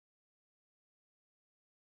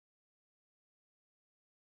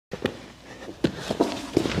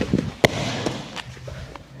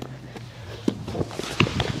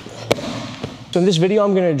So in this video,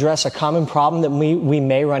 I'm going to address a common problem that we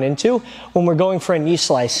may run into when we're going for a knee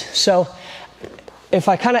slice. So if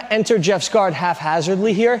I kind of enter Jeff's guard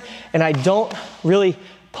haphazardly here, and I don't really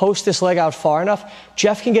post this leg out far enough,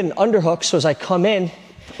 Jeff can get an underhook. So as I come in,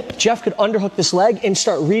 Jeff could underhook this leg and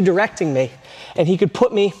start redirecting me. And he could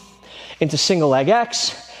put me into single leg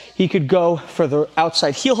X. He could go for the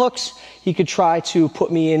outside heel hooks. He could try to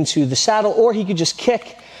put me into the saddle, or he could just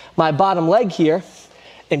kick my bottom leg here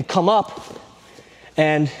and come up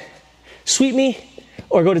and sweep me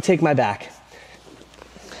or go to take my back.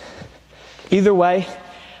 Either way,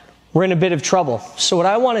 we're in a bit of trouble. So what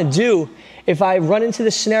I want to do, if I run into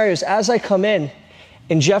this scenario, is as I come in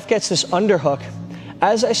and Jeff gets this underhook,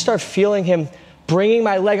 as I start feeling him bringing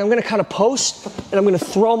my leg, I'm going to kind of post and I'm going to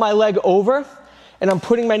throw my leg over and I'm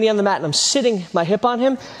putting my knee on the mat and I'm sitting my hip on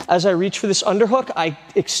him. As I reach for this underhook, I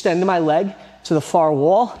extend my leg to the far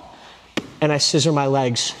wall and I scissor my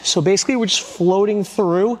legs. So basically we're just floating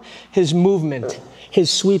through his movement, his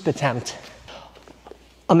sweep attempt.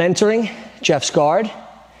 I'm entering Jeff's guard.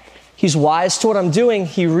 He's wise to what I'm doing.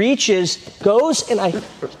 He reaches, goes, and I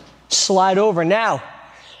slide over. Now,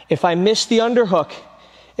 if I miss the underhook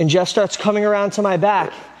and Jeff starts coming around to my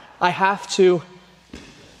back, I have to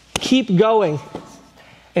keep going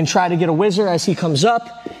and try to get a whizzer as he comes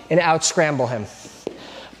up and out scramble him.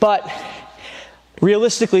 But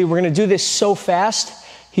realistically, we're going to do this so fast,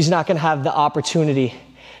 he's not going to have the opportunity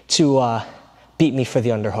to beat me for the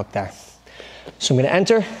underhook there. So I'm going to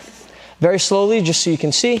enter very slowly, just so you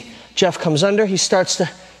can see. Jeff comes under. He starts to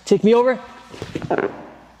take me over.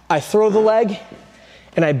 I throw the leg,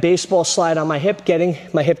 and I baseball slide on my hip, getting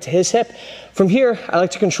my hip to his hip. From here, I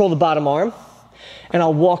like to control the bottom arm, and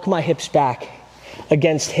I'll walk my hips back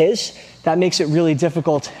against his. That makes it really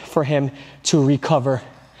difficult for him to recover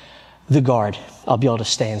the guard. I'll be able to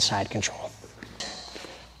stay in side control.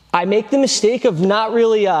 I make the mistake of not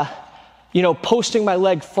really, posting my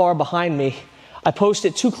leg far behind me. I post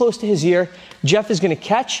it too close to his ear. Jeff is going to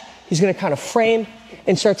catch. He's going to kind of frame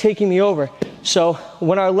and start taking me over. So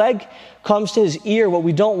when our leg comes to his ear, what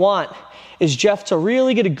we don't want is Jeff to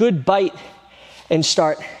really get a good bite and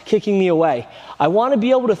start kicking me away. I want to be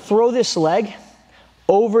able to throw this leg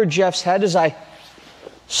over Jeff's head as I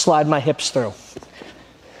slide my hips through.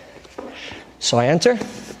 So I enter,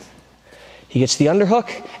 he gets the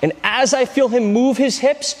underhook, and as I feel him move his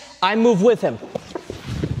hips, I move with him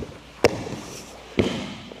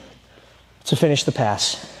to finish the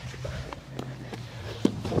pass.